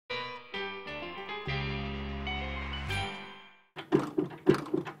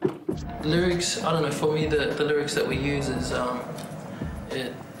Lyrics, I don't know, for me the lyrics that we use is,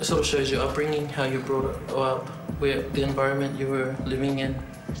 it sort of shows your upbringing, how you brought up, where the environment you were living in.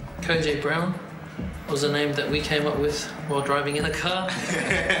 Koj Brown was a name that we came up with while driving in a car.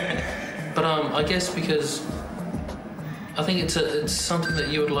 But I guess because I think it's something that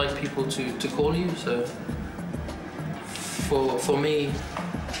you would like people to call you, so for me,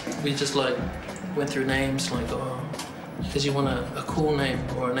 we just like went through names like, oh, because you want a cool name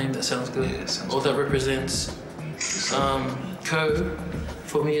or a name that sounds good, or that represents. Ko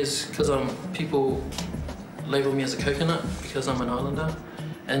for me is because people label me as a coconut because I'm an islander,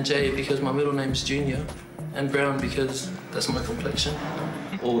 and J because my middle name's Junior, and Brown because that's my complexion.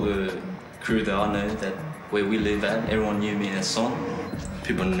 All the crew that I know, that where we live at, everyone knew me as Son.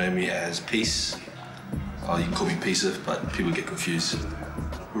 People know me as Peace. Oh, you can call me Peace, but people get confused.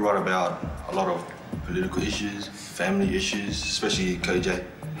 We write about a lot of political issues, family issues, especially KJ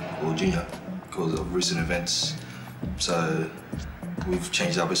or Junior, because of recent events. So we've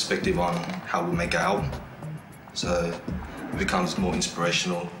changed our perspective on how we make our album. So it becomes more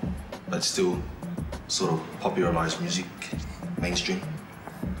inspirational, but still sort of popularized music, mainstream.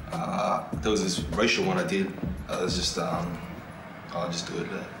 There was this racial one I did. It was just, I'll just do it.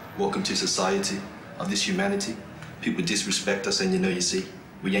 Welcome to society of this humanity. People disrespect us, and you see,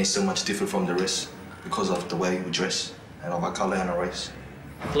 we ain't so much different from the rest because of the way we dress and of our color and our race.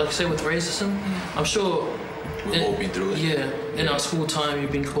 Like I say, with racism, I'm sure we've all been through it. Yeah, in our school time,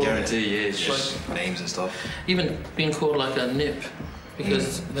 you've been called. Guarantee, yeah, just like names and stuff. Even being called like a nip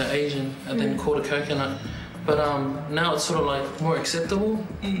because they're Asian, and then called a coconut. But now it's sort of like more acceptable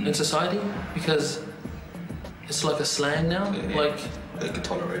in society because it's like a slang now. Yeah, like they can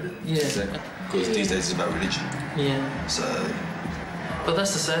tolerate it. Yeah. Because these days it's about religion. Yeah. So. But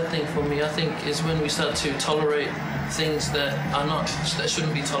that's the sad thing for me, I think, is when we start to tolerate things that are not, that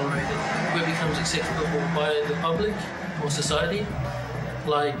shouldn't be tolerated, where it becomes acceptable by the public or society.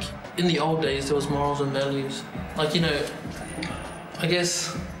 Like, in the old days, there was morals and values. Like, I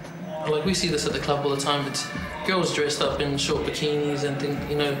guess, like we see this at the club all the time, it's girls dressed up in short bikinis and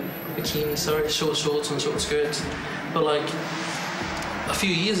short shorts and short skirts. But like, a few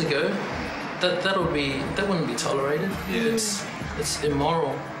years ago, that wouldn't be tolerated. Yeah. It's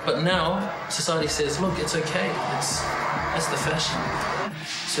immoral. But now society says, look, it's okay. That's the fashion.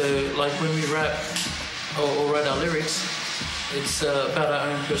 So like when we rap or write our lyrics, it's about our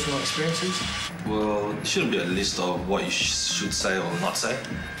own personal experiences. Well, it shouldn't be a list of what you should say or not say.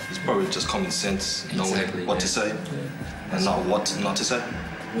 It's probably just common sense, knowing what to say and not what not to say.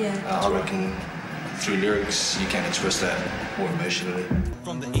 Yeah. I reckon through lyrics you can express that more emotionally.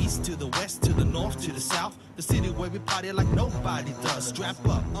 From the east to the west to the north to the south, the city where we party like nobody does. Strap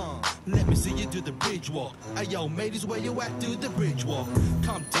up, let me see you do the bridge walk. Hey yo, mateys, where you at? Do the bridge walk.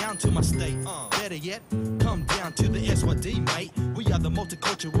 Come down to my state, better yet, come down to the SYD, mate. We are the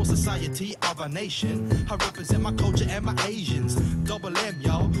multicultural society of our nation. I represent my culture and my Asians. Double M,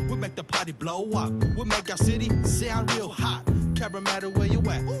 y'all, we make the party blow up. We make our city sound real hot. Can't matter where you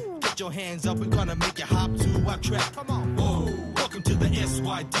at. Get your hands up, we're gonna make you hop to our track. Come on, whoa. Welcome to the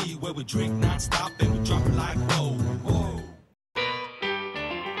SYD, where we drink non-stop and we drop it like whoa, whoa.